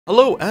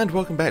Hello and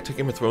welcome back to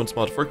Game of Thrones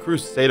mod for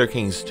Crusader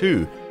Kings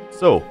 2.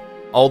 So,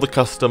 all the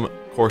custom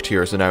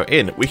courtiers are now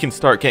in. We can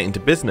start getting to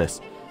business.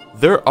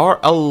 There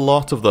are a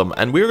lot of them,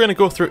 and we're going to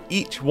go through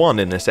each one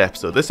in this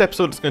episode. This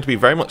episode is going to be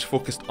very much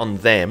focused on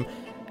them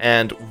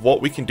and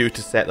what we can do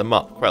to set them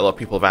up. Quite a lot of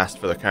people have asked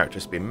for their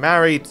characters to be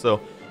married,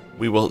 so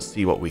we will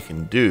see what we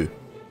can do.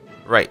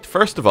 Right,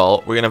 first of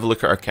all, we're going to have a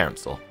look at our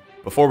council.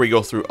 Before we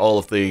go through all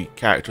of the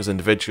characters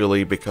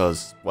individually,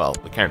 because, well,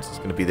 the council is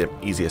going to be the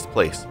easiest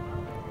place.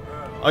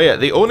 Oh yeah,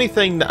 the only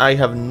thing that I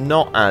have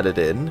not added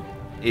in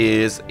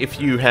is if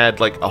you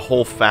had like a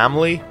whole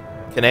family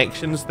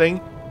connections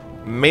thing,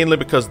 mainly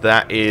because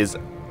that is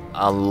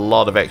a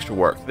lot of extra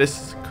work.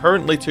 This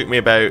currently took me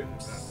about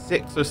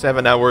 6 or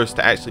 7 hours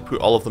to actually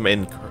put all of them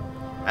in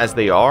as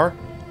they are,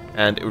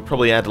 and it would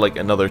probably add like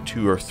another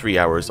 2 or 3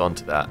 hours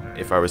onto that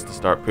if I was to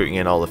start putting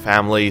in all the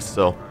families.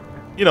 So,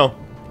 you know,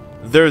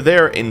 they're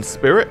there in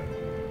spirit,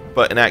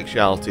 but in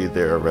actuality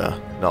they're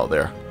not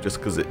there, just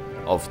because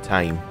of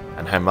time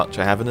and how much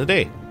I have in a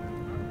day.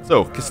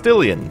 So,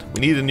 Castilian.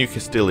 We need a new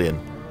Castilian.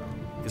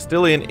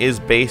 Castilian is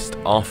based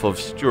off of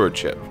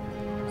stewardship.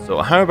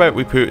 So how about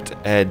we put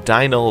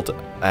Dynald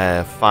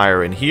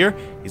Fire in here.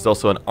 He's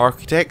also an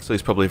architect, so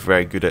he's probably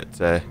very good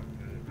at...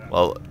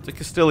 well, the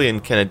Castilian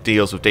kind of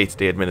deals with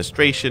day-to-day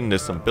administration.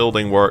 There's some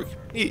building work.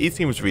 He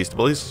seems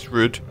reasonable. He's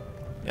shrewd.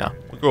 Yeah,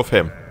 we'll go with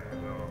him.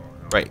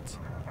 Right.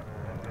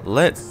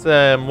 Let's...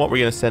 what we're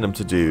going to send him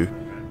to do...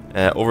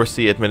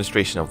 oversee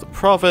administration of the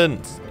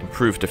province,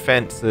 improve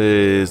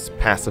defenses,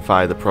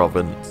 pacify the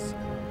province,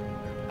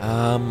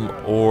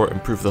 or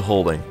improve the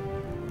holding.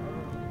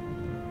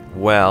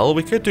 Well,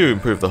 we could do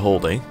improve the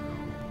holding.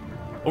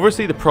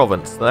 Oversee the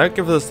province. That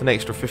gives us an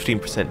extra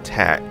 15%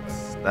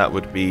 tax. That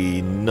would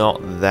be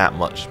not that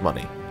much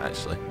money,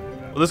 actually.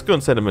 Well, let's go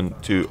and send him in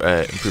to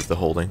improve the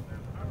holding.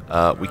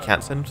 We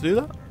can't send him to do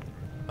that?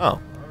 Oh,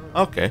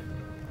 okay.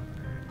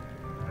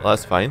 Well,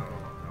 that's fine.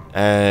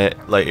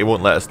 Like, it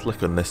won't let us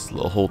click on this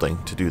little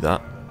holding to do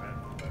that.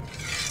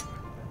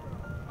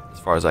 As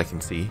far as I can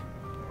see.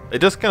 It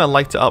does kind of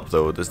light it up,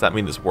 though. Does that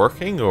mean it's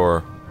working,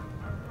 or...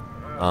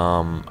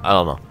 I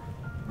don't know.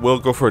 We'll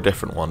go for a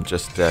different one.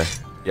 Just,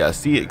 yeah,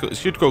 see, it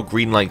should go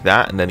green like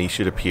that, and then he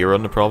should appear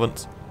on the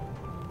province.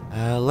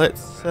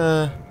 Let's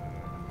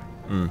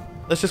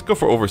just go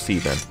for oversee,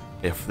 then,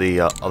 if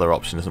the other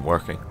option isn't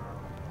working.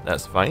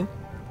 That's fine.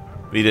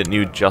 We need a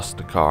new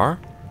Justicar.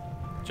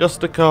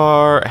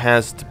 Justicar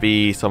has to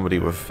be somebody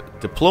with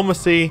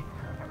diplomacy.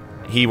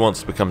 He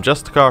wants to become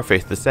Justicar,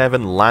 Faith the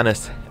 7,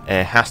 Lannis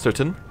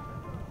Hasterton.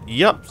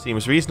 Yup,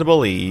 seems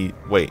reasonable.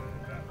 Wait.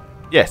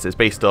 Yes, it's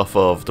based off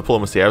of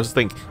diplomacy. I was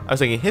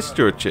thinking his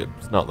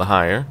stewardship's not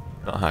higher,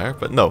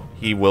 but no,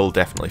 he will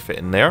definitely fit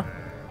in there.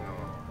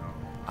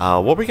 What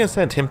are we going to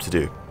send him to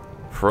do?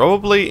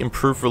 Probably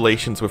improve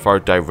relations with our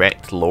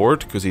direct lord,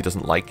 because he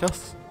doesn't like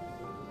us.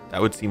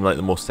 That would seem like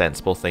the most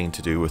sensible thing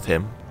to do with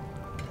him.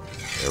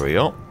 There we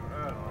go.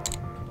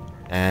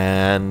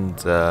 And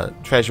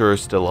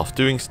Treasurer's still off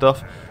doing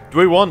stuff. Do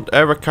we want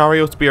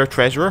Ricario to be our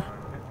Treasurer?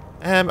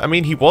 I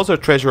mean, he was our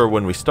Treasurer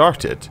when we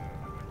started.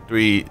 Do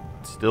we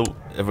still...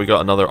 Have we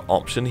got another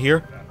option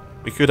here?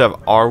 We could have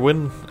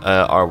Arwen,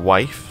 our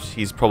wife.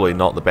 She's probably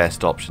not the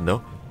best option,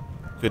 though.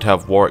 Could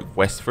have Warwick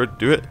Westford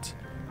do it.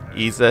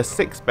 He's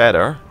 6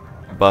 better,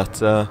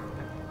 but...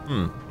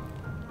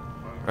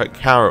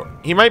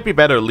 Ricario. He might be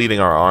better leading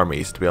our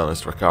armies, to be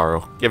honest,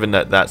 Ricario, given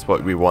that that's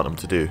what we want him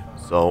to do.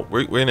 So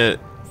we're going to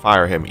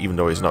fire him, even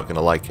though he's not going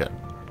to like it.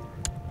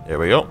 There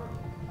we go.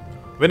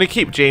 We're going to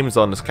keep James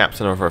on as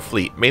captain of our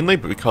fleet, mainly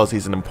because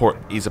he's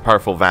a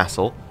powerful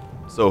vassal,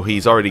 so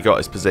he's already got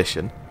his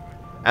position.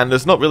 And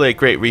there's not really a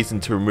great reason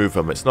to remove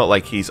him. It's not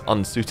like he's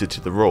unsuited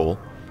to the role.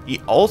 He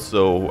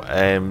also,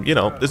 you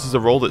know, this is a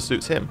role that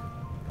suits him.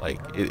 Like,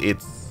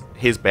 it's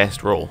his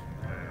best role.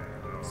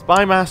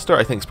 Spy Master,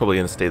 I think, is probably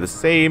going to stay the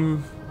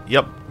same.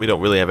 Yep, we don't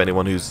really have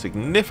anyone who's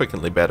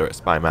significantly better at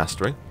Spy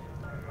Mastering.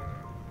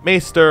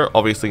 Maester,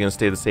 obviously going to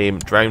stay the same.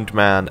 Drowned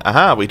Man,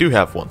 aha, we do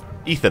have one.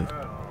 Ethan.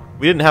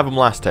 We didn't have him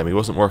last time, he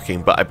wasn't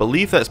working, but I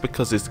believe that's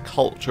because his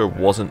culture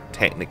wasn't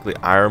technically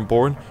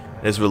Ironborn.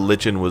 His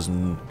religion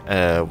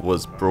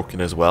was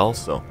broken as well,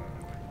 so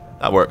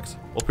that works.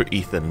 We'll put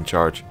Ethan in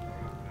charge.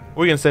 What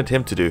are we going to send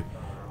him to do?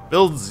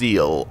 Build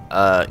Zeal,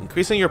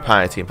 increasing your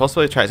piety and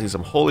possibly attracting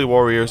some holy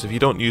warriors. If you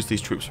don't use these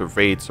troops for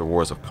raids or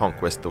wars of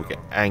conquest, they'll get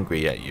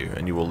angry at you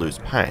and you will lose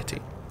piety.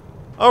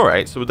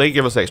 Alright, so they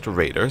give us extra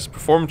raiders.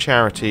 Perform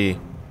charity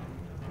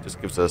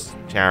just gives us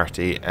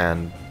charity,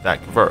 and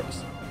that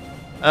converts.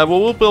 Well,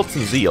 we'll build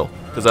some Zeal,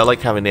 because I like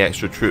having the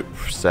extra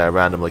troops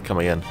randomly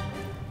coming in.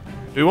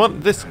 Do we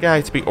want this guy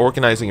to be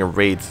organizing a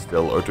raid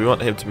still, or do we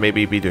want him to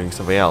maybe be doing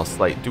something else?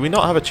 Like, do we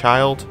not have a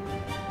child?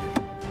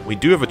 We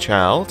do have a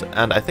child,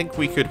 and I think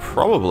we could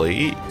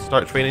probably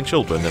start training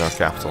children in our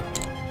capital.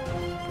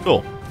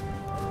 Cool.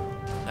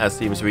 That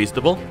seems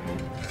reasonable.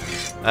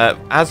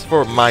 As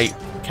for my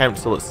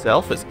council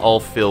itself, it's all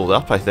filled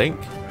up, I think.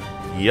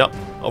 Yep.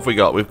 What have we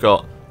got? We've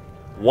got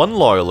 1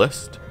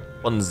 loyalist,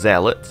 1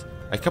 zealot,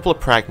 a couple of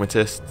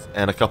pragmatists,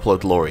 and a couple of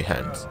glory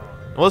hounds.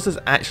 What does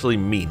this actually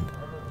mean?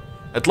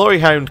 A Glory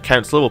Hound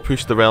Council will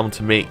push the realm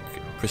to make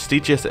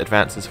prestigious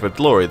advances for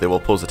glory. They will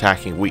oppose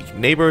attacking weak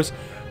neighbours,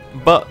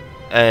 but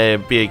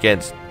be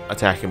against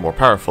attacking more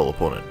powerful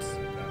opponents.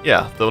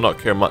 Yeah, they'll not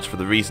care much for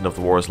the reason of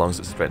the war as long as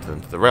it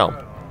strengthens the realm.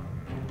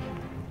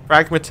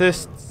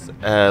 Pragmatists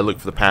look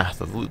for the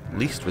path of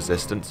least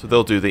resistance, so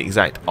they'll do the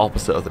exact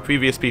opposite of the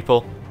previous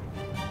people.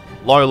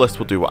 Loyalists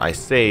will do what I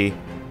say,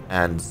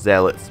 and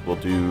Zealots will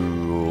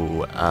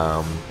do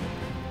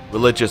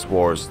religious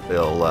wars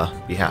they'll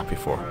be happy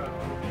for.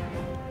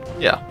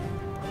 Yeah.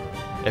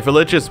 If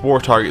religious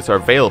war targets are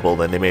available,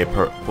 then they may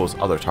oppose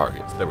other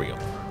targets. There we go.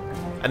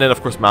 And then,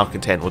 of course,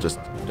 Malcontent will just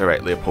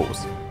directly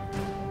oppose.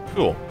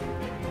 Cool.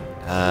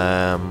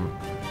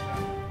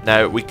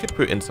 Now, we could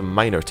put in some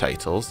minor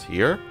titles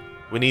here.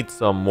 We need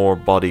some more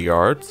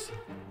bodyguards.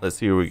 Let's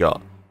see who we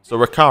got. So,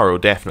 Recaro,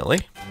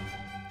 definitely.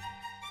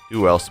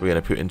 Who else are we going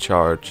to put in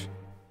charge?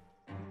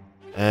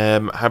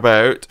 How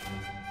about...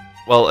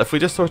 Well, if we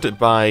just sort it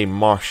by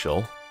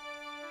Marshal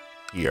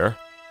here.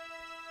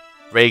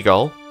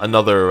 Rhaegal,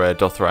 another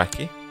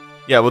Dothraki.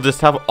 Yeah, we'll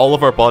just have all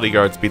of our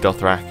bodyguards be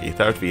Dothraki.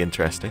 That would be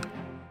interesting.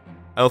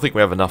 I don't think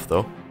we have enough,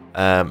 though.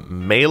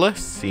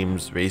 Malus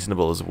seems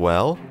reasonable as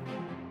well.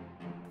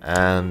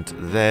 And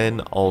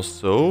then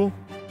also...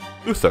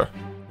 Uther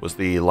was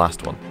the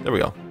last one. There we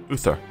go.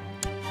 Uther.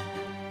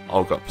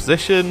 All got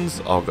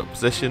positions. All got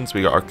positions.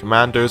 We got our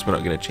commanders. We're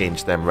not going to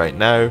change them right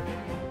now.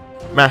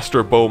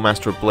 Master Bow,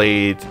 Master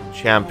Blade,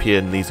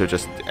 Champion. These are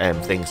just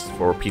things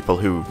for people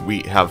who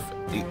we have...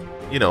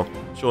 you know,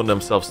 shown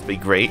themselves to be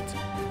great,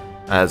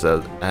 as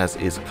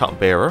is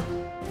Cupbearer.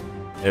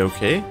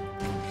 Okay.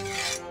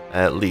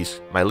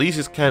 My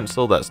Liege's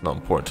Council, that's not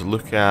important to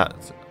look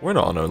at. We're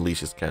not on our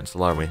Liege's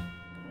Council, are we?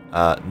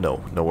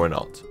 No, we're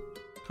not.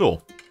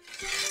 Cool.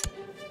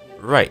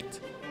 Right.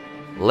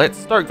 Let's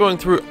start going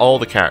through all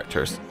the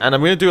characters. And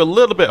I'm going to do a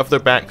little bit of their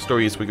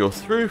backstory as we go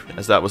through,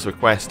 as that was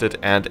requested,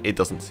 and it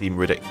doesn't seem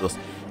ridiculous.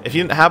 If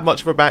you didn't have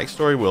much of a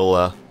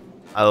backstory,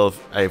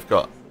 I've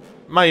got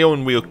my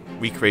own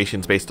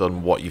recreations based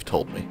on what you've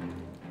told me.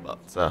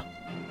 But,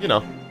 you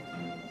know,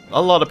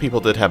 a lot of people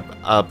did have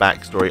a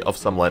backstory of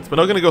some length. We're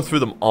not going to go through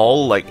them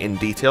all, like, in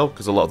detail,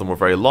 because a lot of them were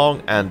very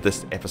long, and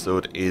this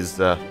episode is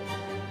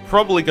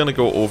probably going to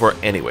go over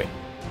anyway.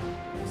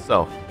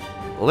 So,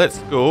 let's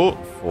go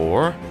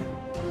for...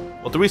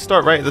 Well, do we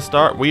start right at the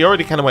start? We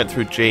already kind of went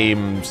through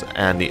James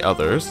and the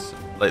others,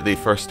 like the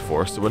first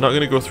four, so we're not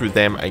going to go through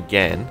them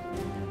again.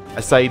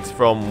 Aside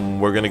from,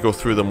 we're going to go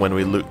through them when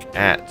we look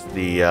at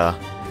the... yeah,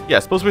 I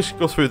suppose we should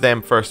go through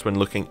them first when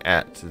looking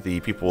at the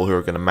people who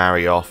are going to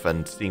marry off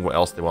and seeing what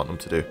else they want them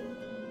to do.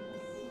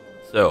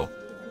 So,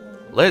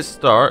 let's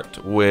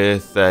start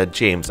with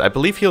James. I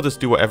believe he'll just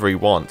do whatever he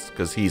wants,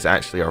 because he's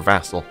actually our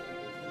vassal.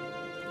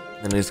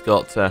 And he's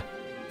got...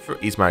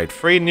 he's married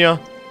Freynia.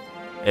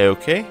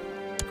 Okay,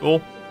 cool.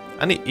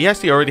 And he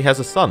actually already has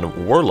a son,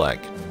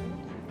 Warlag,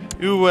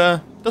 who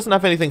doesn't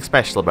have anything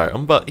special about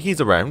him, but he's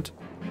around.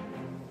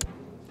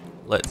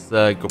 Let's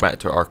go back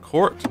to our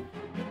court.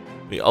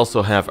 We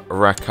also have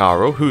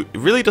Recaro, who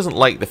really doesn't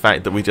like the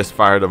fact that we just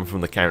fired him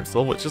from the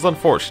council, which is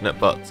unfortunate,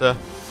 but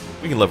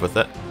we can live with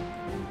it.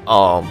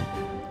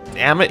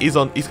 Damn it,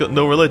 he's got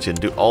no religion.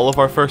 Do all of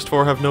our first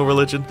four have no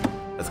religion?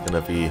 That's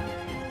gonna be...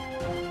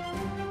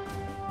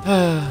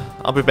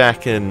 I'll be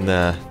back in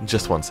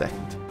just 1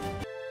 second.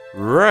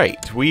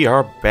 Right, we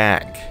are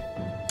back.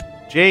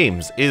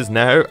 James is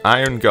now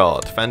Iron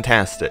God.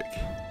 Fantastic.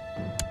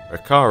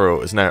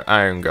 Recaro is now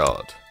Iron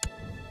God.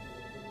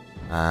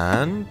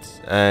 And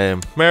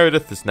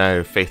Meredith is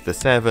now Faith the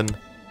 7.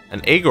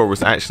 And Aegor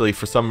was actually,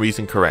 for some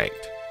reason,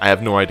 correct. I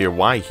have no idea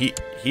why he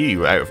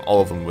out of all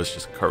of them, was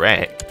just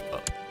correct.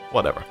 But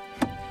whatever.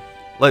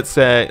 Let's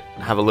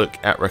have a look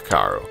at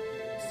Recaro.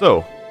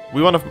 So, do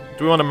we want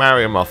to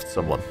marry him off to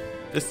someone?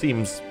 This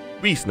seems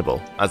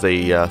reasonable as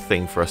a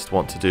thing for us to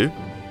want to do.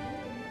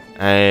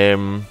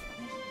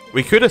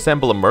 We could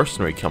assemble a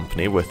mercenary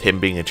company with him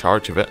being in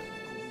charge of it.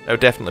 That would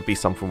definitely be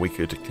something we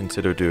could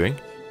consider doing.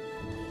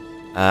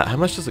 How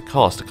much does it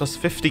cost? It costs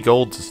 50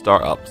 gold to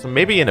start up. So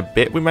maybe in a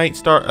bit we might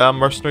start a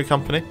mercenary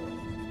company.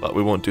 But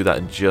we won't do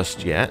that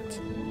just yet.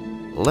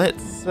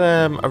 Let's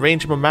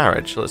arrange him a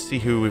marriage. Let's see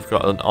who we've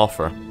got on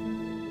offer.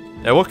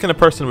 Now, what kind of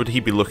person would he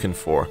be looking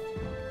for?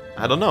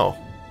 I don't know.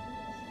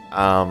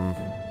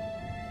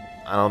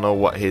 I don't know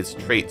what his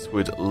traits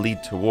would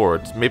lead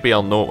towards. Maybe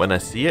I'll know it when I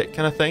see it,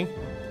 kind of thing.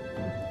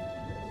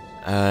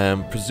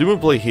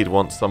 Presumably he'd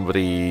want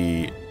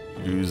somebody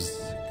who's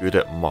good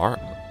at I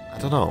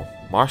don't know.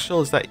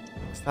 Martial, is that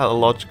a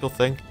logical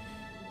thing?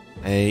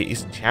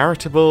 He's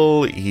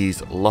charitable,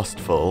 he's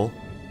lustful,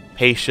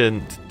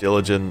 patient,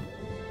 diligent,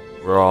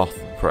 wrath,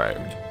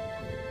 proud.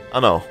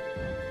 I know.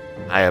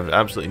 I have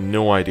absolutely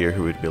no idea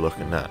who we'd be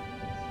looking at.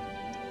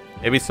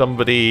 Maybe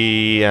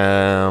somebody,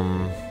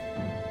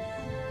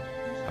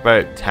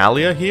 about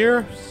Talia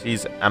here?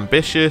 She's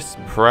ambitious,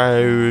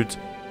 proud,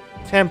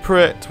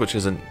 temperate, which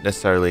isn't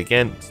necessarily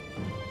against,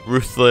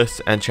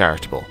 ruthless, and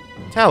charitable.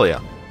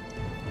 Talia,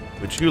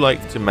 would you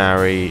like to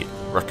marry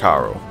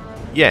Recaro?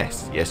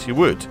 Yes, yes you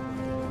would.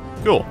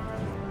 Cool.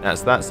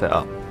 That's that set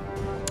up.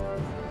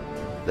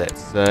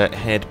 Let's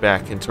head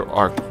back into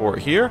our court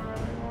here.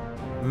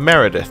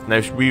 Meredith.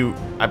 Now,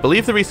 I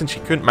believe the reason she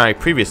couldn't marry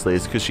previously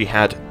is because she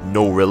had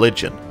no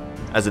religion.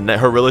 As in,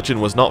 her religion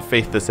was not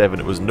Faith the Seven,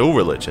 it was no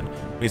religion.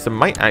 It means there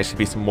might actually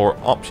be some more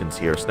options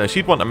here. So now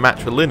she'd want a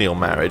matrilineal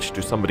marriage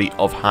to somebody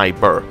of high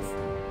birth.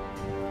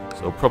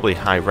 So probably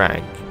high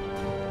rank.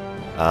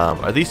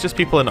 Are these just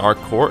people in our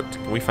court?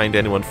 Can we find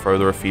anyone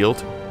further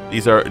afield?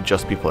 These are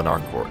just people in our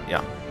court,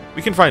 yeah.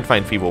 We can find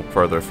people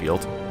further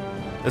afield.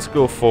 Let's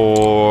go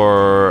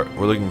for...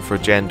 We're looking for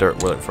gender.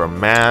 We're looking for a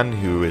man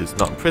who is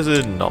not in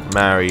prison, not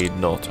married,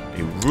 not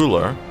a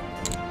ruler,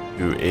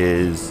 who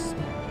is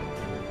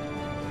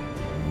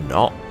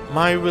not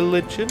my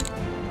religion,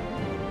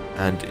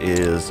 and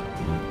is...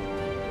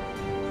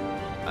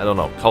 I don't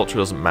know, culture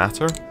doesn't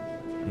matter.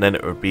 And then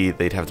it would be,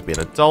 they'd have to be an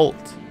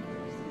adult.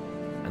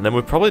 And then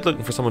we're probably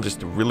looking for someone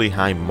just a really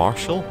high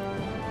marshal,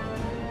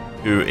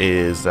 who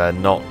is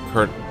not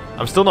current...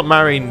 I'm still not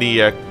marrying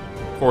the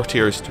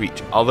courtiers to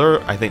each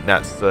other. I think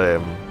that's,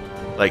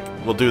 like,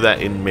 we'll do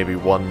that in maybe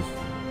one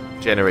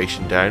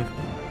generation down,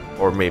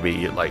 or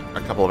maybe, like,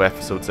 a couple of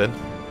episodes in.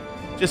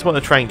 Just want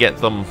to try and get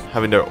them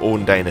having their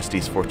own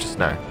dynasties for just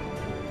now.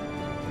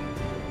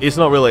 It's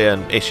not really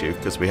an issue,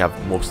 because we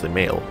have mostly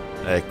male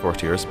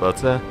courtiers,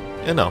 but,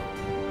 you know.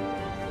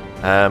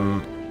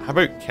 How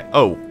about...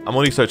 Oh, I'm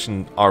only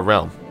searching our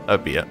realm.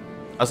 That'd be it.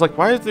 I was like,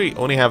 why do we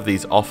only have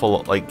these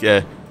awful, like,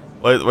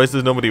 why is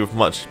there nobody with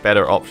much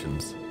better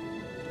options?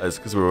 It's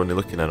because we're only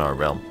looking in our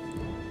realm.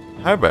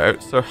 How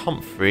about Sir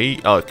Humphrey,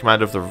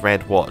 commander of the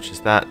Red Watch? Is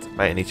that,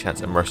 by any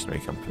chance, a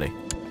mercenary company?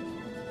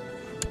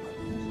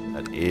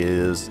 That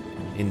is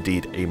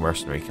indeed a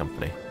mercenary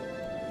company.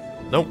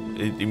 Nope,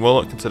 he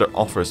will not consider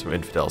offers from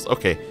infidels.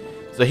 Okay,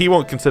 so he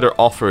won't consider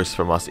offers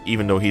from us,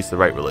 even though he's the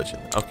right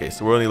religion. Okay,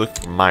 so we're only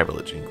looking for my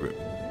religion group.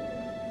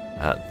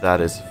 That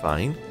is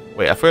fine.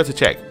 Wait, I forgot to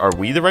check. Are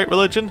we the right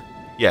religion?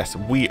 Yes,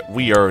 we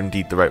are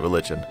indeed the right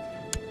religion.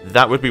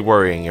 That would be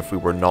worrying if we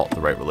were not the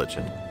right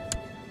religion.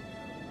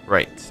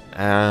 Right.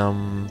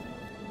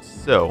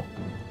 So,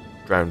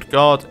 Drowned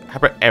God. How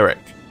about Eric?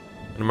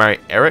 I'm gonna marry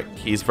Eric.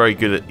 He's very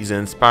good at... He's an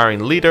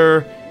inspiring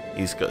leader.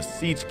 He's got a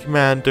siege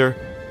commander.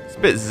 He's a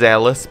bit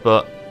zealous,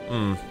 but...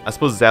 I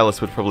suppose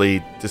zealous would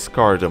probably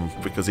discard him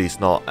because he's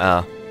not...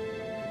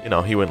 you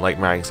know, he wouldn't like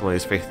marrying someone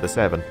who's Faith of the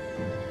Seven.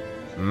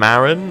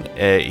 Marin,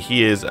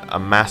 he is a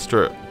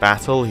master at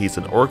battle. He's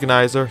an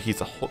organizer.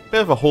 He's a bit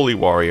of a holy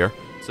warrior.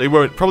 So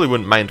he probably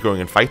wouldn't mind going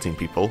and fighting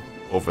people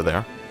over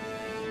there.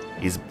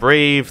 He's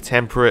brave,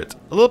 temperate,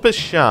 a little bit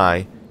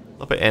shy, a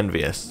little bit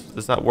envious.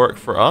 Does that work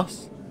for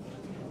us?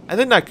 I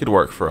think that could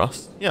work for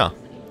us, yeah.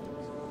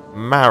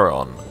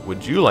 Maron,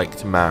 would you like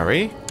to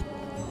marry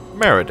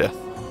Meredith?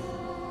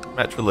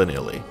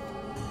 Matrilineally.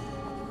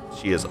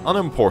 She is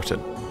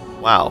unimportant.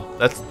 Wow,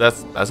 that's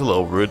a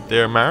little rude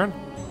there, Maron.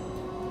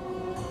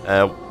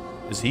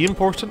 Is he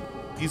important?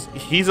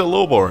 He's a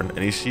lowborn, and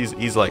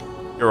he's like,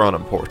 you're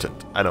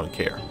unimportant. I don't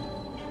care.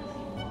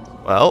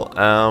 Well,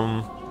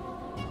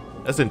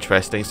 that's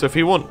interesting. So if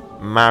he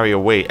won't marry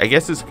away, I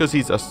guess it's because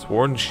he's a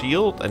sworn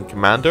shield and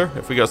commander.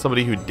 If we got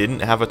somebody who didn't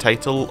have a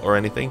title or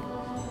anything,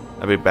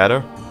 that'd be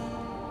better.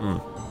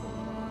 I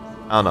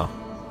don't know.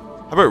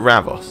 How about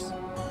Ravos?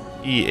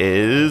 He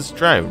is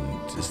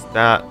drowned. Is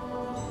that...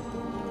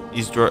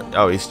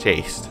 Oh, he's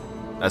chased.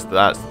 That's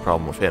the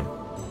problem with him.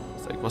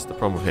 It's like, what's the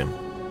problem with him?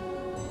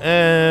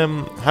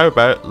 How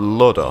about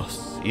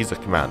Lodos? He's a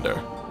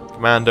commander.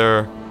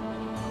 Commander...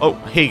 Oh,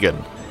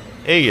 Hagen.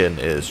 Hagen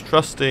is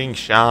trusting,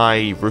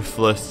 shy,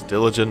 ruthless,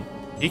 diligent.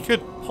 He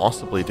could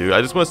possibly do...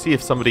 I just want to see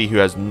if somebody who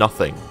has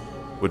nothing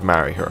would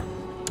marry her.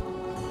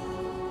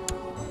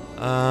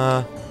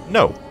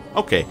 No.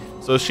 Okay.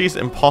 So she's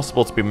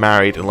impossible to be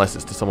married unless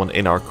it's to someone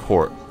in our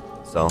court.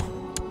 So,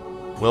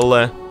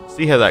 we'll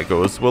see how that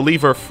goes. We'll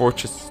leave her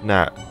fortress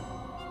now.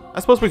 I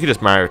suppose we could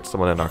just marry her to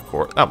someone in our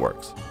court. That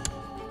works.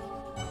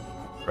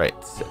 Right.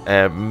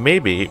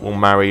 Maybe we'll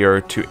marry her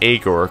to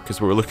Aegor,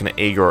 because we were looking at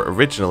Aegor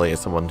originally as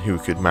someone who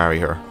could marry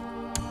her.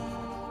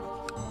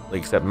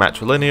 Like, except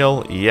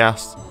matrilineal,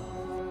 yes.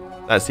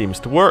 That seems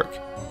to work.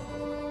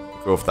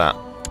 Go with that.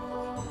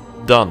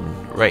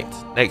 Done. Right.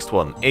 Next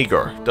one.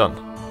 Aegor.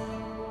 Done.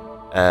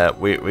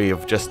 We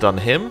have just done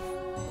him.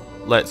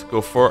 Let's go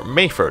for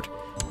Mayford.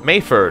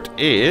 Mayford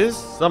is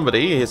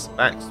somebody,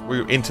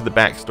 we're into the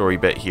backstory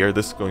bit here.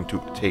 This is going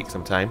to take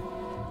some time.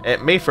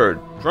 Mayford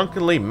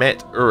drunkenly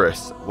met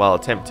Urus while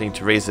attempting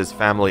to raise his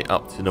family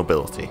up to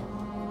nobility.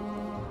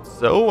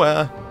 So,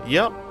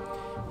 yep.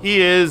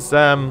 He is,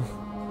 a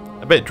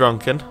bit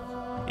drunken.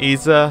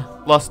 He's,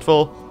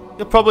 lustful.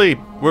 He'll probably,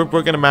 we're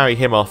going to marry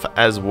him off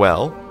as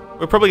well.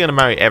 We're probably going to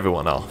marry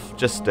everyone off,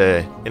 just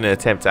in an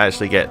attempt to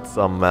actually get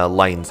some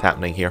lines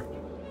happening here.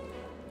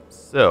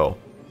 So,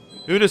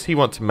 who does he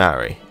want to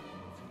marry?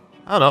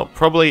 I don't know,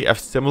 probably a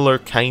similar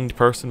kind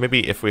person.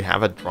 Maybe if we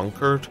have a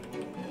drunkard.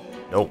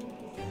 Nope.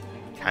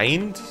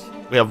 Kind?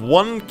 We have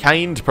one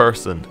kind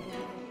person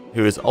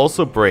who is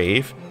also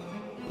brave,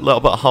 a little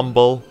bit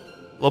humble,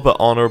 a little bit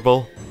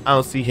honourable. I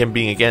don't see him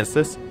being against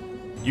this.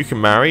 You can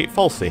marry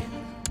Falsey.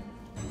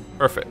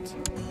 Perfect.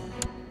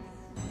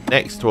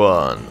 Next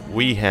one,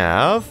 we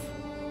have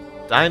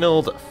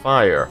Dinald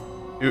Fire,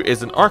 who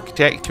is an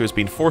architect who has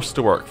been forced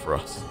to work for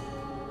us.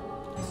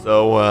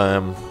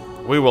 So,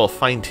 we will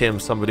find him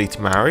somebody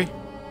to marry.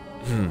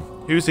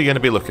 Who's he going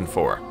to be looking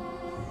for?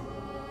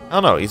 I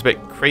don't know, he's a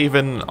bit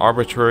craven,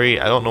 arbitrary.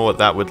 I don't know what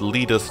that would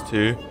lead us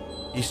to.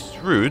 He's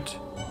shrewd.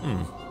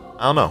 I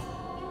don't know.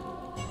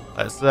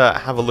 Let's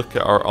have a look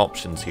at our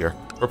options here.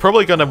 We're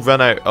probably going to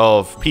run out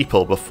of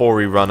people before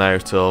we run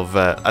out of...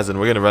 as in,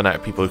 we're going to run out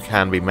of people who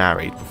can be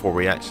married before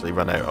we actually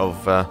run out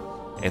of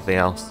anything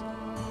else.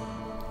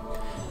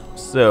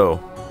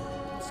 So,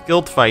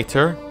 skilled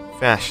fighter,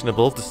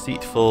 fashionable,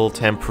 deceitful,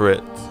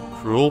 temperate,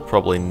 cruel,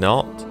 probably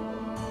not.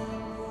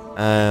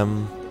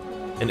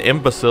 An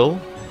imbecile,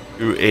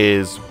 who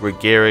is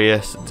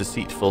gregarious,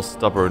 deceitful,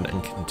 stubborn,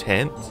 and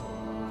content.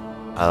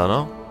 I don't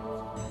know.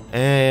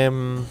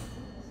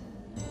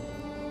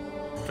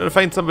 Trying to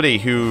find somebody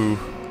who...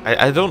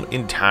 I don't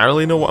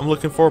entirely know what I'm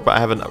looking for, but I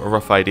have a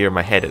rough idea in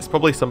my head. It's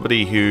probably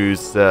somebody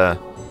who's... Nope.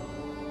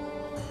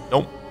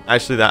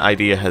 Actually, that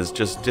idea has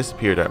just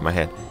disappeared out of my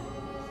head.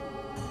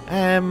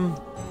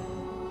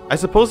 I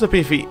suppose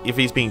if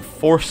he's being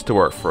forced to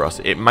work for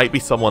us, it might be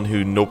someone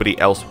who nobody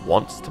else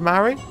wants to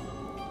marry.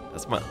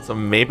 So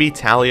maybe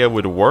Talia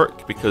would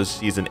work because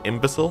she's an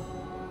imbecile?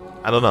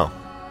 I don't know.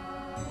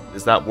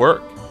 Does that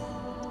work?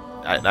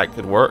 That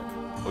could work.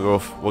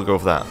 We'll go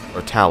with that.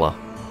 Or Tala.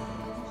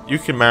 You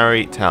can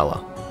marry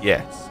Tala.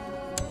 Yes.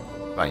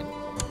 Fine.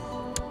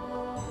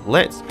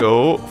 Let's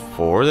go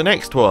for the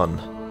next one.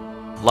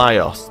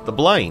 Laios, the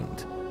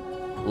Blind.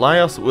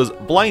 Laios was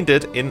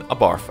blinded in a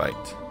bar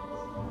fight.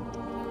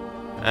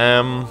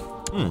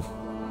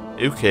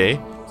 Okay.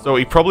 So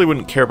he probably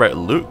wouldn't care about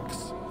looks.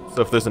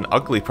 So if there's an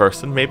ugly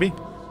person, maybe?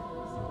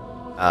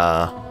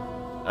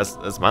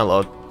 That's my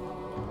log.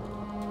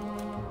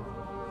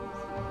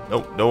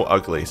 No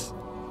uglies.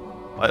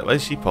 Why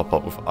does she pop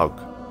up with Ugg?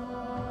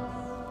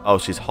 Oh,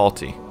 she's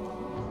haughty.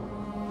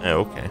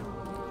 Oh, okay.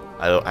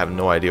 I have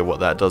no idea what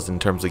that does in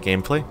terms of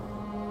gameplay.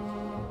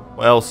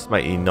 What else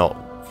might he not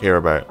care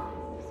about?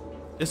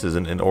 This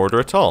isn't in order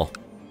at all.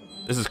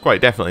 This is quite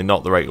definitely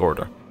not the right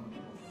order.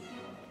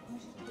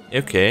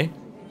 Okay.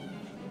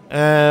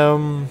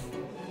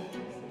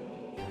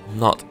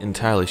 Not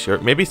entirely sure.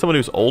 Maybe someone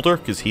who's older,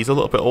 because he's a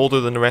little bit older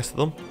than the rest of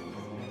them.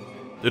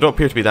 There don't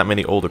appear to be that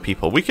many older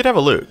people. We could have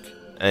a look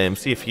and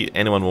see if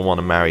anyone will want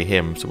to marry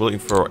him. So we're looking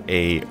for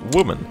a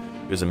woman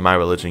who's in my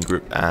religion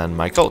group and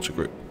my culture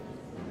group.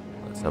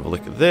 Let's have a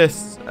look at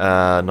this.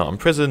 Not in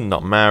prison,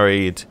 not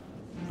married,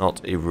 not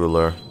a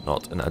ruler,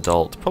 not an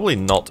adult, probably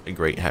not a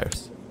great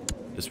house.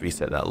 Just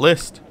reset that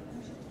list.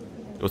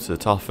 Go to the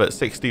top of it,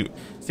 60.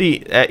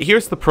 See,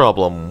 here's the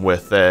problem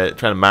with trying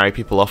to marry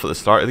people off at the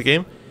start of the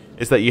game,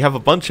 is that you have a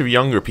bunch of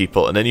younger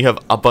people and then you have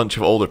a bunch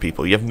of older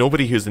people. You have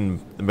nobody who's in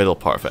the middle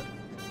part of it.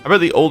 How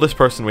about the oldest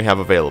person we have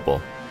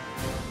available?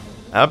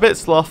 A bit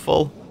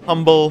slothful,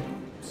 humble,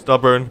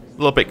 stubborn, a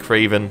little bit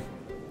craven.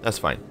 That's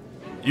fine.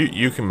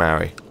 You can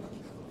marry.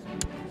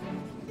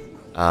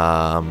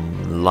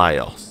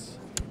 Laios.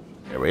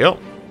 There we go.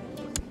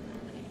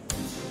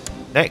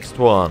 Next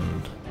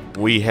one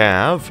we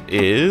have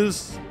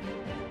is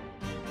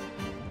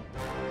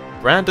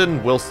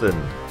Brandon Wilson.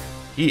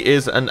 He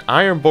is an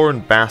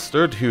Ironborn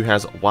bastard who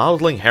has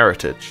wildling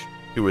heritage,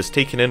 who was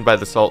taken in by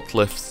the Salt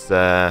Cliffs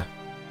at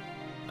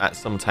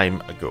some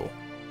time ago.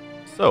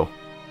 So,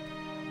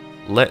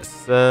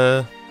 let's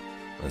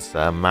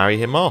marry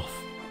him off.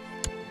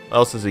 What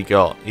else has he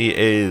got? He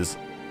is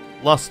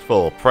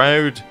lustful,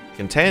 proud,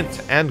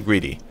 content, and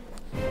greedy.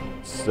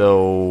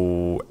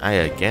 So, I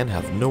again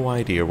have no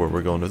idea where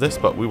we're going with this,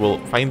 but we will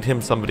find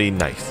him somebody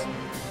nice.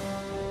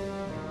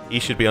 He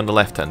should be on the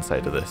left-hand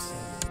side of this.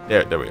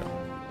 There we go.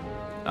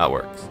 That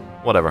works.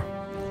 Whatever.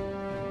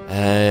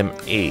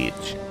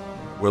 Age.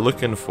 We're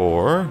looking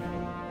for...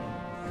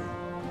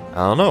 I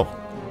don't know.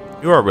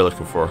 Who are we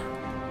looking for?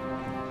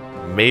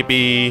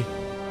 Maybe... It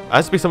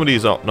has to be somebody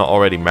who's not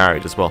already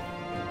married as well.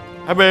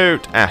 How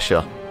about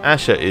Asha?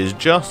 Asha is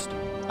just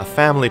a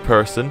family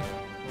person.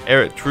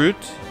 Eric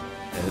Trute.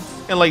 Kind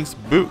of likes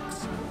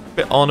books. A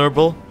bit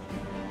honourable.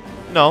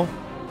 No.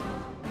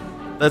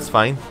 That's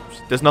fine.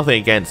 There's nothing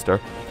against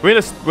her. We're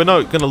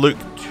not going to look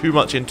too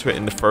much into it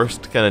in the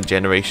first kind of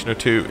generation or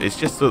two. It's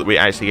just so that we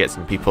actually get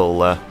some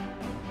people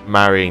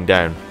marrying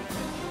down.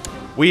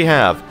 We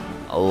have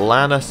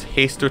Lannis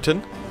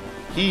Hasterton.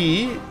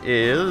 He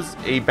is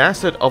a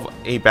bastard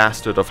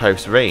of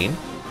House Rain,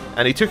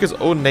 and he took his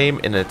own name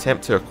in an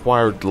attempt to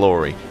acquire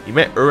glory. He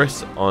met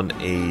Urus on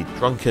a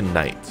drunken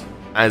night,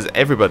 as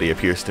everybody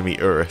appears to meet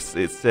Urus.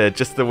 It's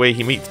just the way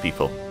he meets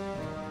people.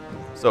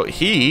 So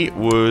he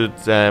would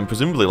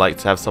presumably like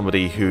to have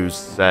somebody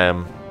who's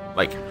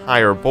like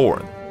higher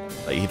born,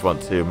 that he'd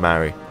want to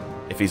marry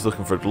if he's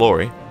looking for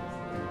glory.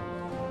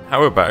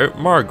 How about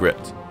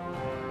Margaret?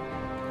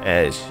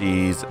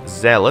 She's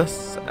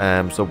zealous,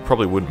 so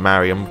probably wouldn't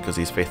marry him because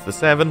he's Faith the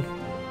Seven.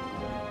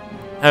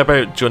 How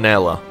about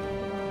Jonella?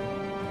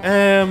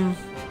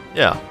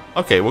 Yeah,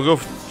 okay, we'll go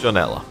for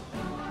Jonella.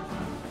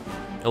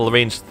 He'll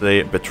arrange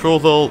the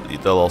betrothal.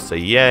 They'll all say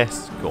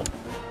yes. Cool.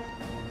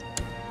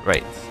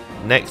 Right.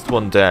 Next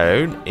one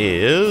down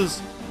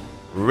is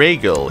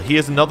Rhaegal. He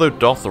is another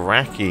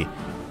Dothraki.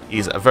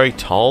 He's a very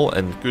tall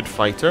and good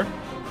fighter.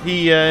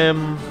 He,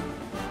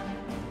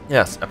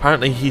 yes,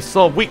 apparently he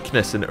saw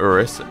weakness in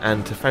Urus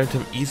and found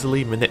him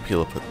easy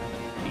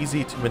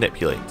to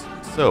manipulate.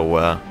 So,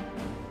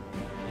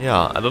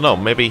 yeah, I don't know.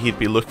 Maybe he'd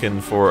be looking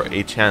for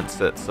a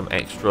chance at some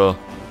extra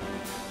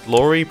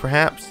glory,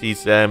 perhaps.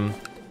 He's, yeah,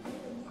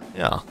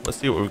 let's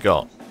see what we've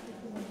got.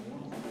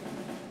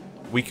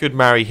 We could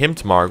marry him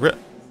to Margaret.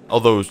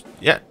 Although,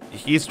 yeah,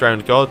 he's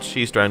drowned god,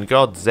 she's drowned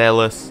god,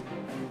 zealous.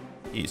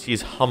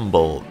 She's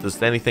humble.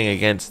 Does anything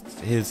against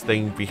his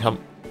thing become...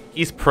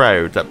 He's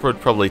proud. That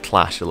would probably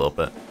clash a little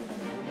bit.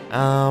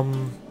 I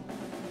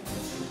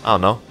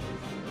don't know.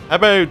 How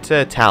about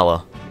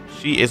Tala?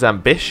 She is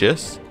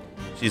ambitious.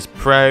 She's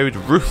proud,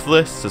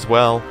 ruthless as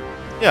well.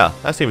 Yeah,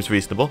 that seems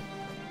reasonable.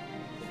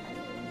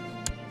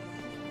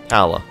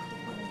 Tala.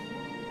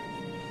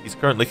 He's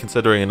currently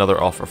considering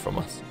another offer from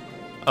us.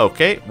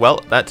 Okay, well,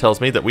 that tells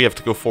me that we have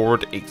to go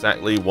forward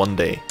exactly 1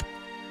 day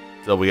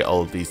till we get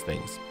all of these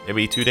things.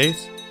 Maybe 2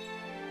 days?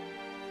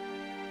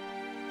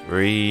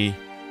 3.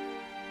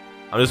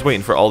 I'm just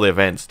waiting for all the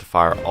events to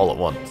fire all at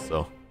once,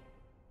 so...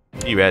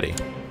 Be ready.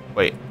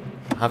 Wait,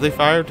 have they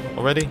fired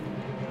already?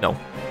 No.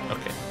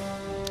 Okay.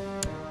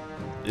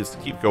 Just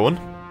keep going.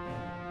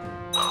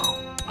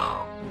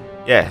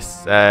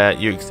 Yes,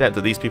 you accept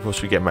that these people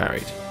should get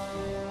married.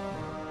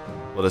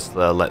 We'll just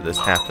let this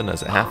happen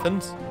as it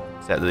happens.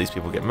 Accept that these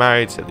people get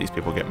married, accept these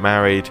people get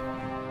married.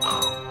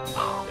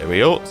 There we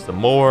go, some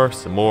more,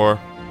 some more.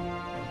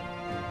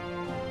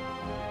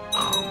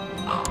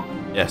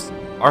 Yes,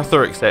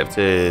 Arthur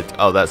accepted.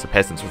 Oh, that's the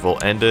Peasants'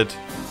 Revolt ended.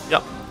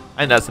 Yep,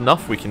 and that's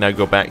enough. We can now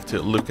go back to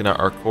looking at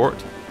our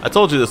court. I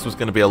told you this was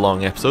going to be a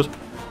long episode.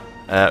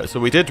 So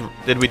we did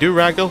we do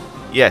Rhaegal?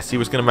 Yes, he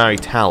was going to marry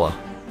Tala.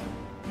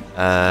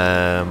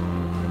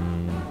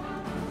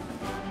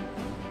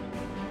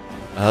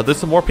 There's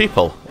some more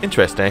people.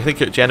 Interesting. I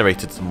think it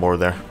generated some more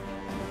there.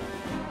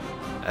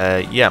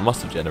 Yeah, it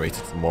must have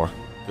generated some more.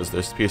 Because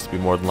there appears to be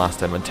more than last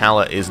time. And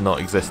Tala is not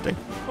existing.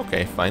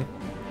 Okay, fine.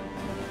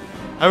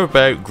 How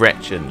about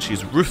Gretchen?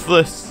 She's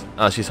ruthless.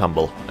 She's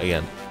humble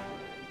again.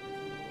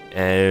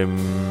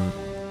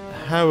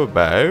 How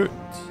about...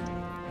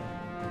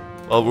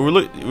 Well, we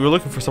were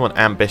looking for someone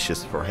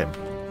ambitious for him.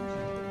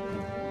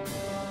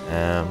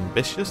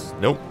 Ambitious?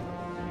 Nope.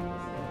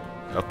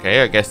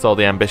 Okay, I guess all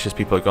the ambitious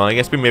people are gone. I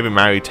guess we maybe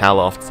marry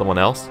Tala off to someone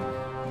else.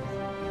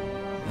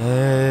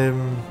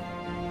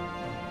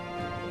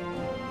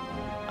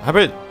 How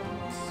about...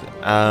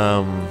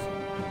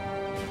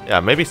 yeah,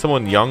 maybe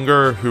someone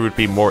younger who would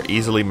be more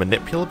easily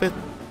manipulable?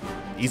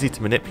 Easy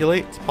to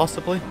manipulate,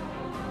 possibly?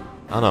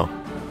 I don't know.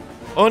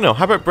 Oh no,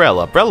 how about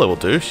Brella? Brella will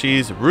do.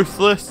 She's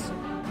ruthless,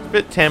 a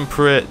bit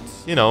temperate,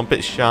 you know, a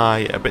bit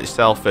shy, a bit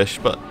selfish,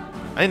 but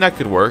I think that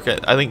could work.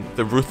 I think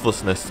the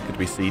ruthlessness could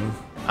be seen.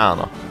 I don't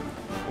know.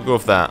 We'll go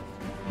with that.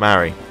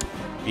 Marry.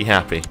 Be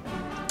happy.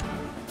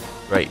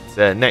 Right,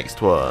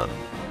 next one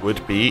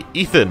would be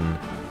Ethan.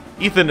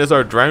 Ethan is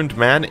our drowned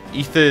man.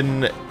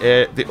 Ethan,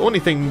 the only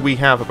thing we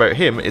have about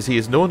him is he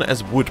is known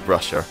as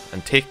Woodbrusher,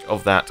 and take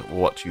of that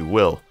what you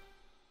will.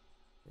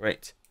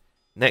 Right.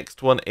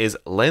 Next one is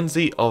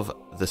Lenzi of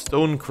the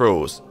Stone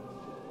Crows,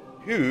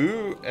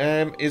 who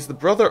is the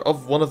brother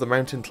of one of the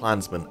mountain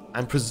clansmen.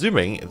 I'm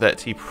presuming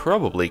that he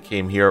probably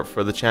came here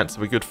for the chance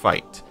of a good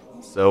fight.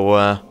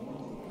 So,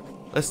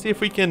 let's see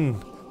if we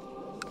can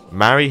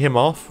marry him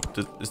off.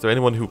 Is there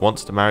anyone who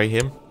wants to marry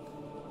him?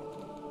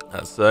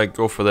 Let's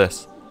go for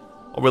this.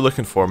 What we're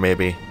looking for,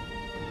 maybe.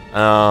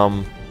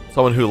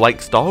 Someone who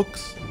likes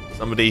dogs?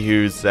 Somebody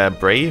who's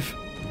brave?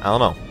 I don't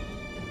know.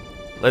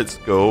 Let's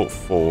go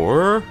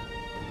for...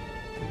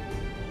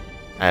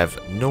 I have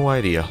no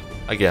idea.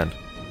 Again.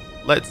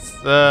 Let's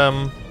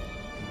go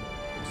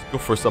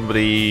for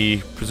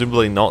somebody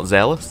presumably not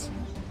zealous.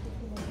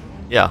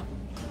 Yeah.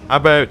 How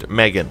about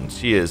Megan?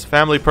 She is a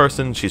family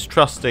person, she's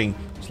trusting,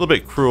 she's a little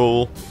bit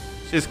cruel,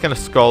 she's kind of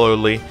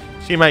scholarly.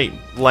 She might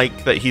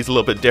like that he's a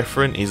little bit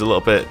different, he's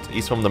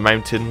from the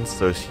mountains,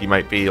 so she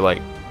might be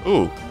like,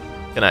 ooh,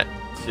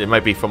 it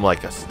might be from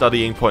like a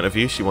studying point of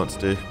view, she wants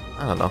to,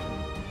 I don't know,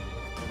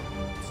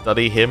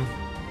 study him.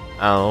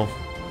 I don't know.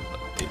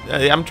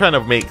 I'm trying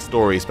to make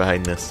stories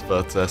behind this,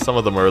 but some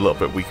of them are a little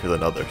bit weaker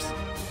than others.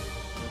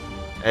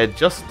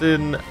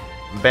 Justin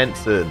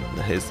Benson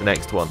is the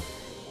next one.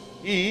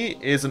 He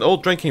is an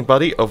old drinking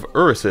buddy of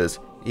Urus's.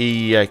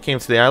 He came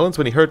to the islands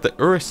when he heard that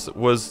Urus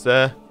was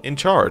in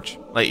charge.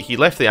 Like, he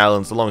left the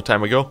islands a long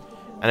time ago,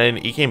 and then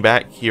he came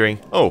back hearing,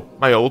 oh,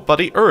 my old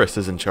buddy Urus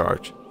is in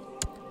charge.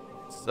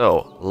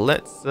 So,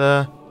 let's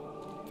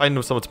find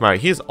him someone to marry.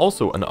 He is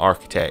also an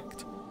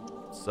architect.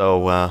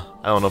 So, I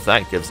don't know if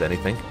that gives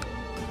anything.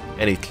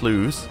 Any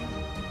clues?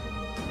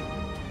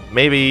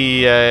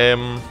 Maybe,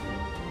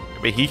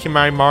 maybe he can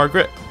marry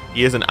Margaret.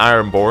 He is an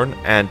Ironborn,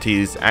 and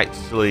he's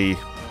actually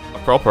a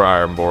proper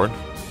Ironborn.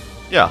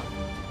 Yeah.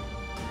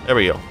 There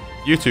we go.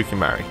 You two can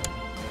marry.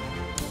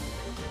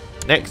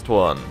 Next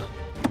one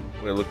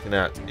we're looking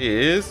at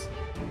is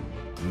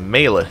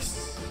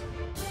Malus.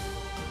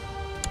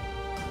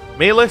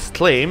 Malus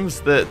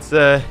claims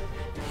that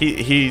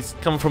he's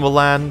come from a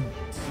land,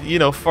 you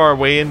know, far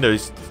away, and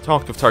there's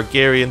talk of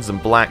Targaryens and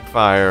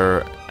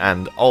Blackfire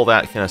and all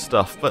that kind of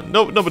stuff, but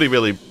nobody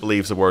really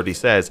believes a word he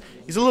says.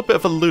 He's a little bit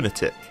of a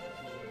lunatic.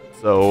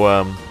 So,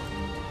 I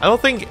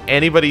don't think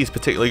anybody's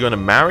particularly going to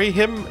marry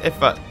him,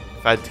 if I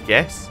had to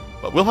guess,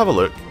 but we'll have a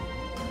look.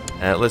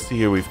 Let's see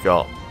who we've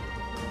got.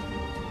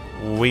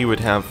 We would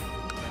have...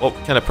 What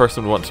kind of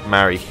person would want to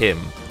marry him?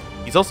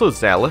 He's also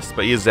zealous,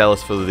 but he is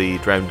zealous for the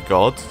drowned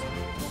gods.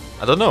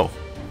 I don't know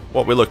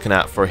what we're looking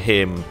at for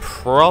him.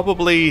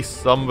 Probably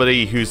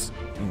somebody who's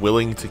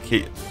willing to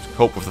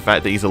cope with the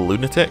fact that he's a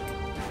lunatic,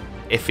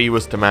 if he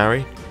was to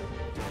marry.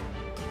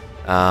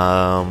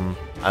 I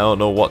don't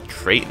know what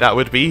trait that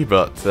would be,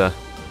 but I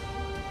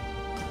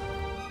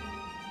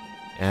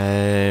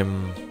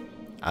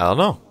don't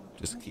know.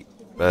 Just keep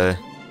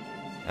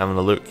having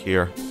a look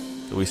here.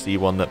 So we see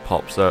one that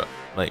pops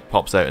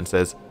out and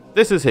says,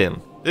 "This is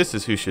him. This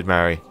is who should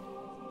marry."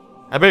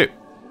 How about...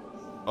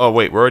 Oh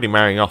wait, we're already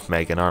marrying off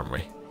Megan, aren't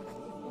we?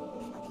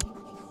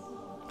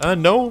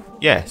 No?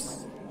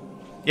 Yes.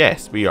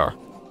 Yes, we are.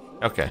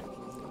 Okay.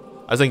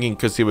 I was thinking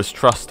because he was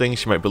trusting,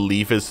 she might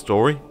believe his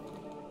story.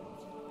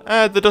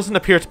 There doesn't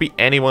appear to be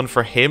anyone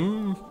for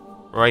him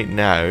right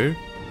now.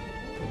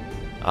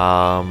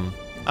 I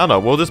don't know,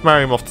 we'll just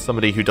marry him off to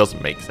somebody who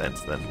doesn't make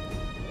sense then.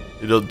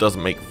 Who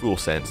doesn't make full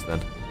sense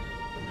then.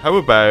 How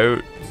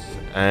about,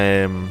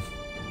 you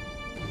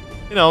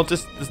know,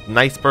 just this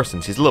nice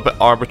person. She's a little bit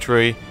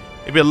arbitrary,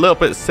 maybe a little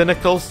bit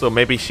cynical, so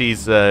maybe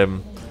she's,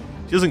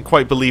 she doesn't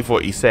quite believe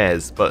what he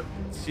says, but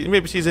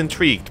maybe she's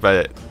intrigued by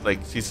it. Like,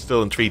 she's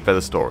still intrigued by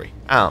the story.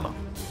 I don't know.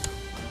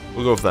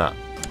 We'll go with that.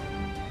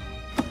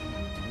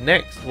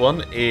 Next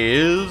one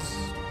is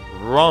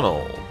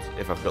Ronald,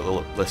 if I've got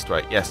the list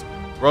right. Yes,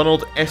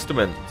 Ronald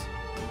Estimant.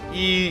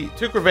 He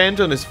took revenge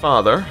on his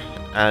father,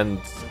 and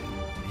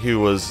he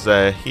is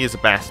a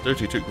bastard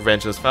who took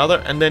revenge on his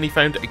father, and then he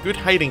found a good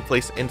hiding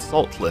place in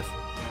Saltcliffe,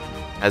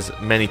 as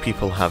many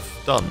people have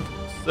done.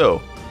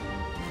 So,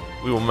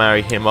 we will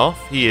marry him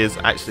off. He is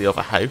actually of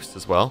a house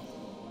as well.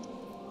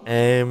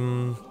 I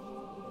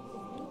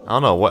don't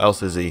know, what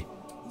else is he?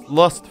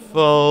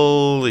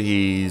 Lustful,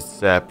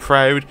 he's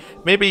proud.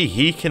 Maybe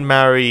he can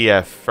marry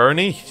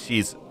Fernie.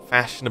 She's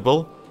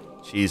fashionable.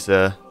 She's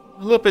a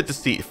little bit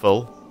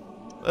deceitful.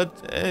 But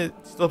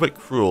it's a little bit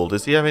cruel.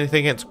 Does he have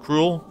anything against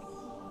cruel?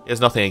 He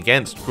has nothing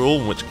against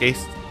cruel, in which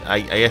case I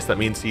guess that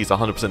means he's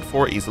 100%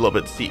 for it. He's a little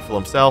bit deceitful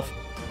himself.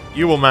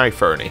 You will marry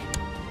Fernie.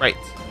 Right.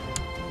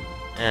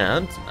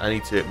 And I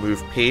need to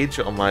move page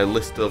on my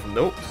list of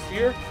notes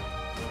here.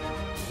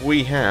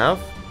 We have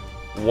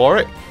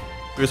Warwick,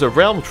 who is a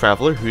realm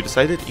traveler who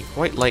decided he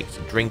quite liked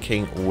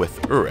drinking with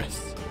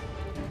Urus.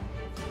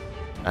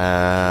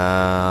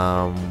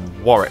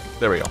 Warwick,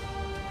 there we go.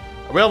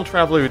 A realm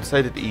traveler who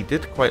decided he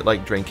did quite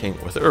like drinking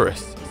with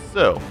Urus.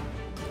 So,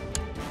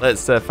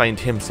 let's find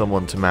him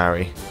someone to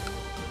marry.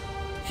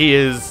 He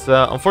is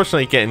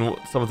unfortunately getting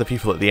some of the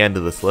people at the end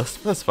of this list,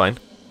 but that's fine.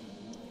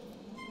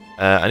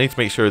 I need to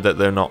make sure that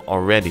they're not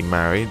already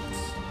married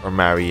or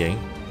marrying.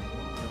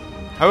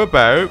 How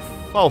about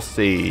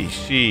Falsey?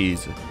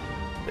 She's a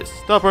bit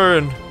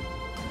stubborn,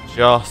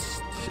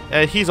 just.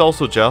 He's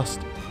also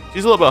just.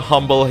 She's a little bit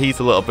humble, he's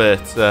a little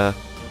bit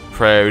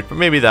proud, but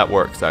maybe that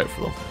works out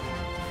for them.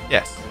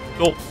 Yes,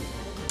 cool.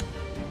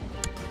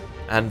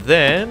 And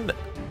then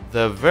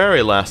the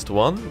very last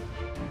one,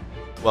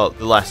 well,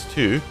 the last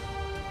two,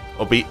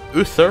 will be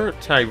Uther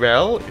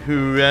Tyrell,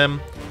 who,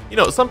 you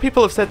know, some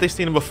people have said they've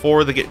seen him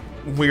before. They get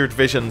weird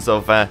visions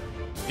of,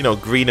 you know,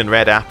 green and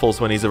red apples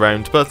when he's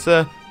around, but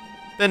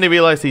then they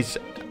realise he's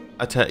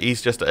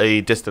just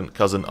a distant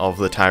cousin of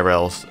the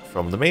Tyrells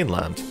from the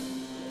mainland.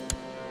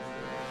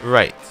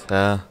 Right,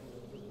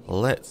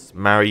 let's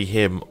marry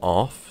him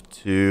off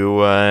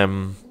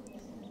to,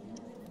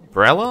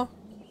 Brella?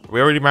 Are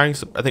we already marrying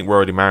I think we're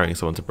already marrying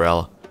someone to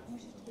Brella.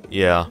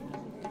 Yeah.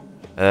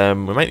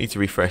 We might need to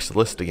refresh the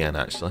list again,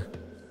 actually.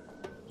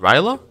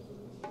 Ryla?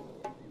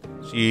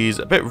 She's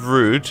a bit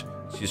rude.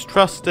 She's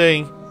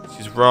trusting.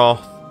 She's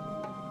wrath.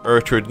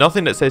 Ertrude.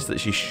 Nothing that says that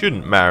she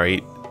shouldn't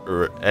marry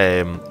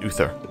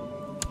Uther.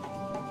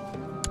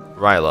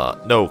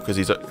 Ryla. No, because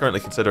he's currently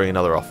considering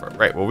another offer.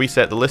 Right, we'll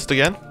reset the list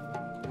again.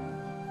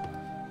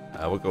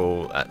 We'll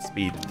go at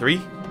speed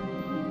 3.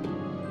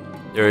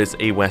 There is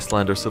a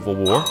Westlander Civil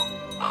War.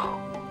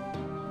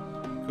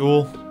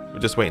 Cool. We'll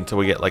just wait until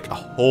we get like a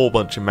whole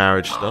bunch of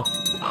marriage stuff.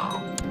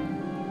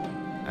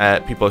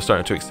 People are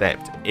starting to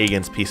accept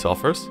Aegon's peace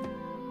offers.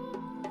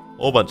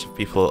 Whole bunch of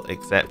people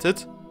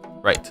accepted.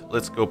 Right,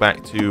 let's go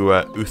back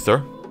to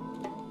Uther.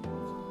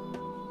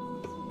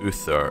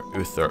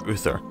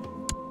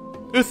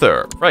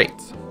 Uther,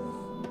 right.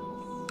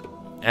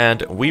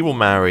 And we will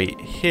marry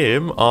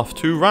him off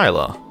to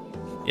Ryla.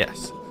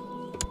 Yes.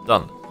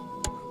 Done.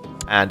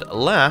 And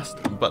last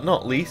but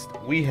not least,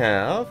 we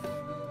have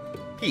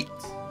Pete,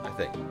 I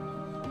think.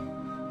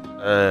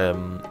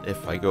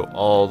 If I go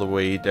all the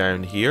way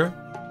down here,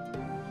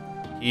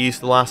 he's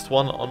the last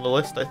one on the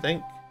list, I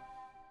think.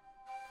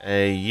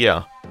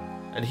 Yeah.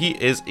 And he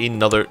is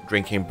another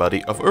drinking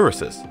buddy of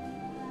Urus's.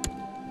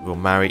 We'll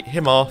marry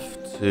him off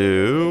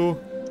to...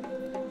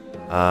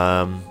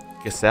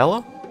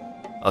 Gisela?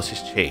 Oh,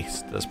 she's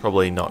chaste. That's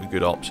probably not a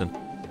good option.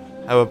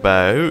 How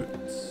about...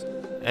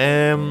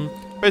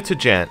 to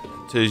Jen.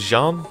 To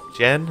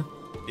Jen?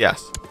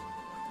 Yes.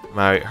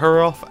 Marry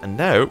her off, and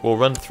now we'll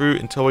run through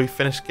until we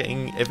finish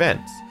getting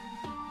events.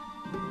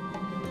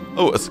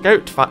 Oh, a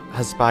scout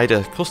has spied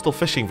a coastal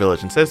fishing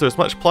village and says there is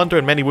much plunder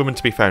and many women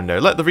to be found now.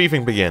 Let the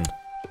reaving begin.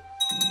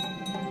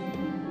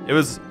 It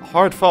was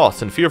hard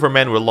fought, and few of our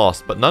men were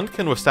lost, but none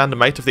can withstand the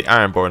might of the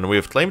Ironborn, and we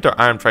have claimed our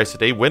iron prize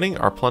today, winning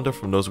our plunder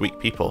from those weak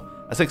people.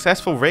 A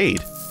successful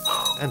raid.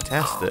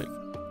 Fantastic.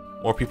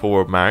 More people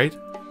were married,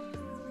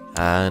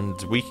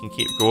 and we can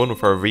keep going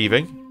with our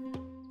reaving.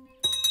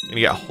 We're going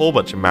to get a whole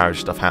bunch of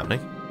marriage stuff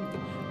happening.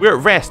 We're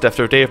at rest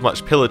after a day of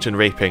much pillage and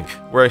raping,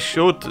 where I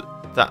showed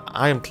that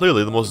I am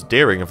clearly the most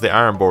daring of the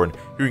Ironborn,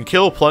 who can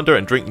kill, plunder,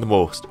 and drink the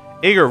most.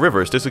 Aegor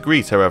Rivers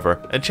disagrees,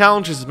 however, and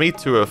challenges me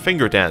to a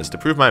finger dance to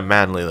prove my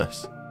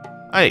manliness.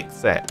 I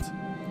accept.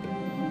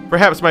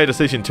 Perhaps my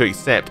decision to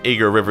accept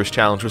Aegor Rivers'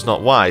 challenge was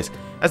not wise.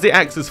 As the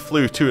axes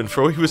flew to and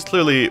fro, he was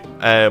clearly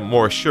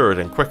more assured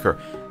and quicker.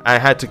 I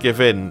had to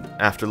give in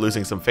after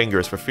losing some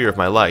fingers for fear of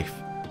my life.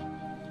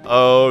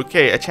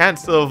 Okay, a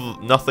chance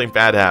of nothing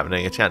bad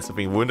happening, a chance of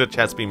being wounded, a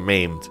chance of being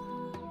maimed.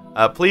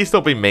 Please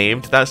don't be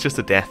maimed, that's just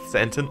a death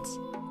sentence.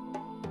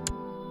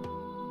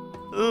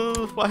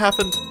 What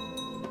happened?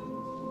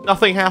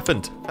 Nothing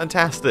happened.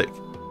 Fantastic.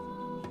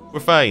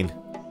 We're fine.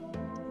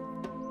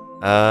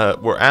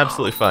 We're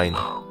absolutely fine.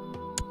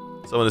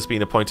 Someone has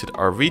been appointed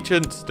our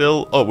regent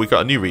still. Oh, we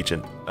got a new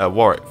regent.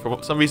 Warwick.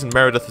 For some reason,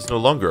 Meredith is no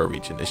longer a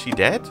regent. Is she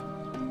dead?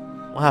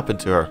 What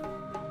happened to her?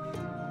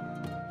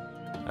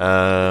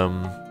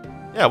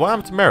 Yeah, what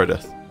happened to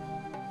Meredith?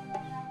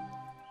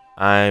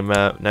 I'm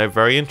now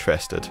very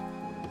interested.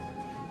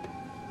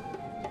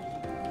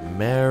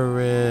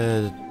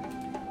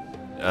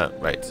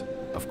 Right.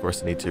 Of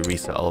course, I need to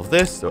reset all of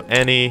this. So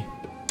any.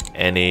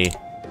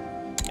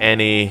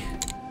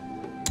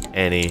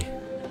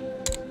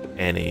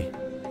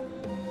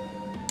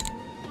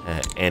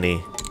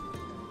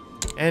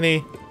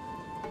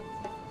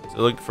 So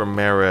look for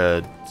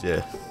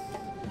Meredith.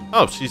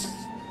 Oh, she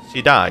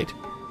died.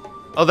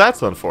 Oh,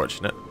 that's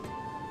unfortunate.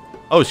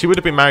 Oh, she would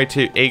have been married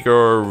to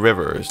Aegor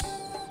Rivers.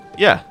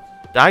 Yeah,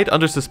 died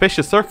under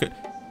suspicious circumstances.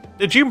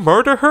 Did you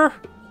murder her?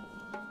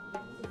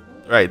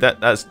 Right,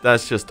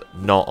 that's just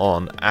not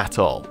on at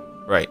all.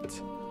 Right.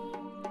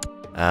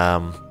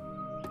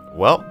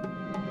 Well,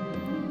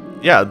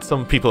 yeah,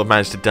 some people have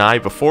managed to die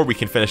before we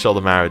can finish all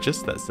the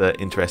marriages. That's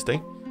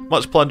interesting.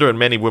 Much plunder and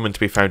many women to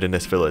be found in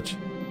this village.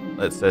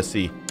 Let's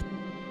see.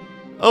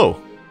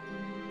 Oh.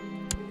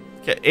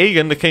 Okay,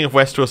 Aegon, the King of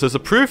Westeros, has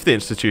approved the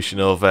institution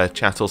of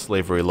chattel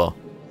slavery law.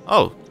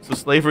 Oh, so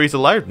slavery is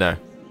allowed now.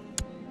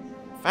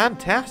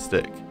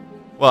 Fantastic.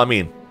 Well, I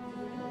mean,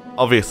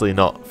 obviously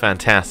not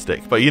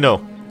fantastic, but you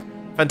know,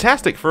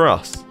 fantastic for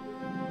us.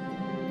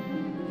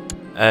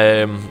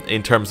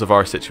 In terms of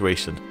our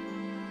situation.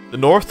 The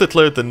North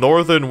declared the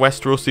Northern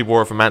Westerosi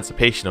War of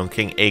Emancipation on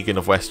King Aegon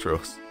of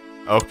Westeros.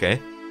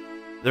 Okay.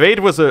 The raid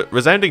was a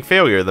resounding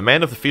failure. The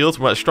men of the fields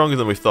were much stronger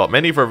than we thought.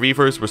 Many of our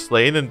reavers were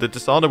slain, and the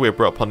dishonour we have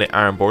brought upon the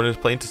Ironborn is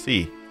plain to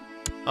see.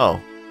 Oh,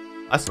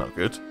 that's not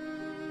good.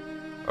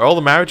 Are all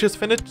the marriages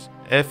finished?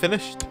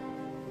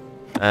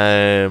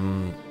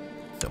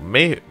 So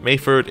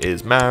Mayford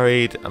is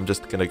married. I'm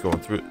just gonna go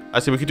through.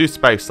 Actually, we could do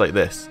spouse like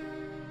this.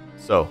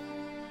 So,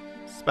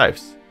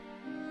 spouse,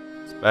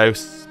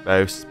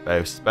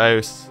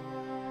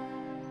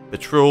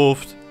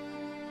 betrothed,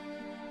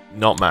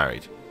 not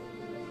married.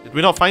 Did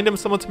we not find him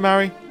someone to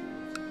marry?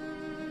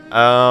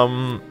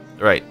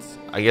 Right.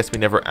 I guess we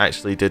never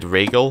actually did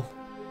Rhaegal,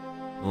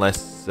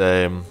 unless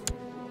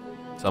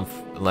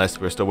unless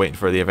we're still waiting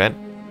for the event.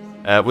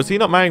 Was he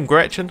not marrying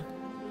Gretchen?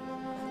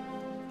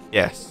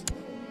 Yes.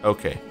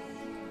 Okay.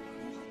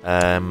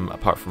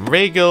 Apart from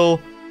Rhaegal,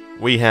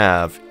 we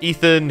have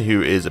Ethan,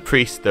 who is a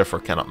priest, therefore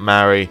cannot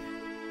marry.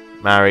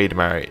 Married.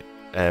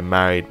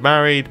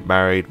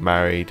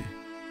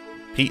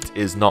 Pete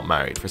is not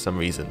married for some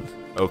reason.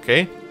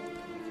 Okay.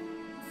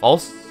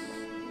 False?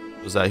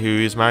 Was that who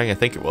he was marrying? I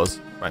think it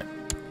was. Right.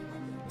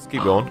 Let's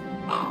keep going.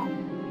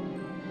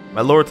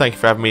 My lord, thank you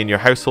for having me in your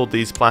household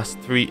these past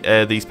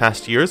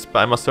years, but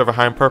I must serve a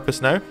higher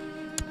purpose now.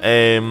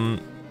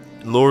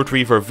 Lord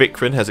Reaver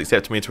Vikrin has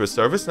accepted me into his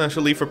service, and I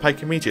shall leave for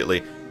Pike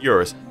immediately.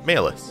 Yours,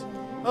 Malus.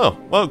 Oh,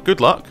 well,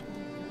 good luck.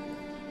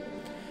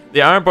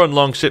 The Ironborn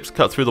longships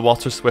cut through the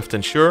water swift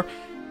and sure.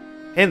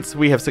 Hence,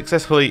 we have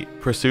successfully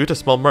pursued a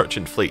small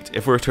merchant fleet.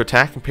 If we were to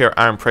attack and pay our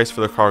iron price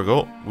for their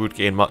cargo, we would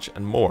gain much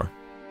and more.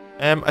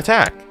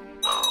 Attack.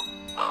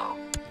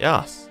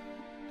 Yes.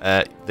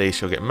 They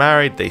shall get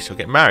married.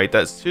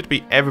 That should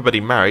be everybody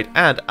married.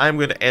 And I'm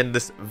going to end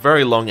this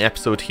very long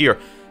episode here.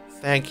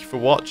 thank you for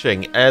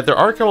watching. There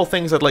are a couple of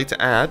things I'd like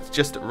to add,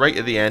 just right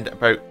at the end,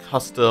 about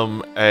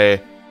custom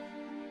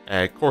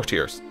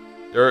courtiers.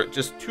 There are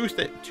just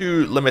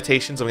two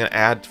limitations I'm going to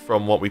add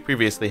from what we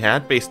previously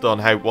had, based on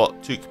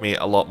what took me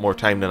a lot more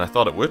time than I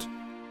thought it would.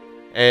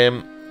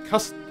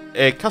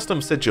 Custom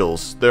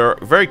sigils, they're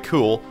very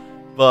cool,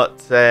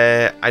 but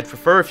I'd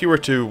prefer if you were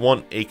to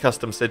want a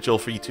custom sigil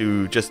for you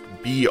to just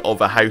be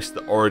of a house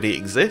that already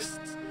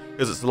exists,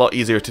 because it's a lot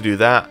easier to do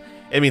that.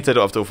 It means I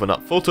don't have to open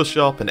up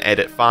Photoshop and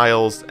edit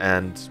files,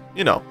 and,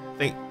 you know,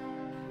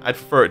 I'd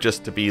prefer it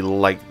just to be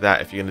like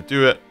that if you're going to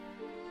do it.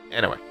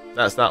 Anyway,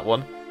 that's that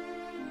one.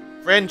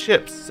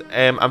 Friendships.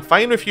 I'm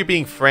fine with you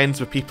being friends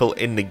with people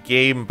in the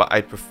game, but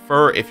I'd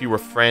prefer if you were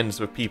friends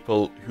with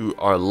people who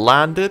are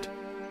landed,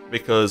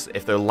 because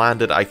if they're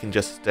landed, I can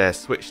just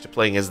switch to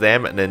playing as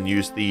them and then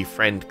use the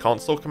friend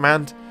console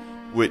command,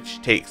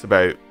 which takes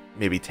about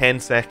maybe 10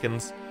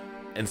 seconds,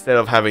 instead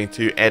of having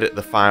to edit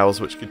the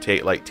files, which could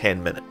take like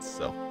 10 minutes.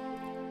 So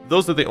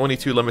those are the only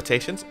two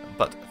limitations,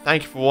 but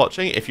thank you for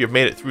watching. If you've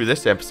made it through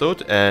this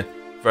episode,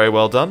 very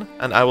well done,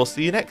 and I will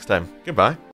see you next time. Goodbye.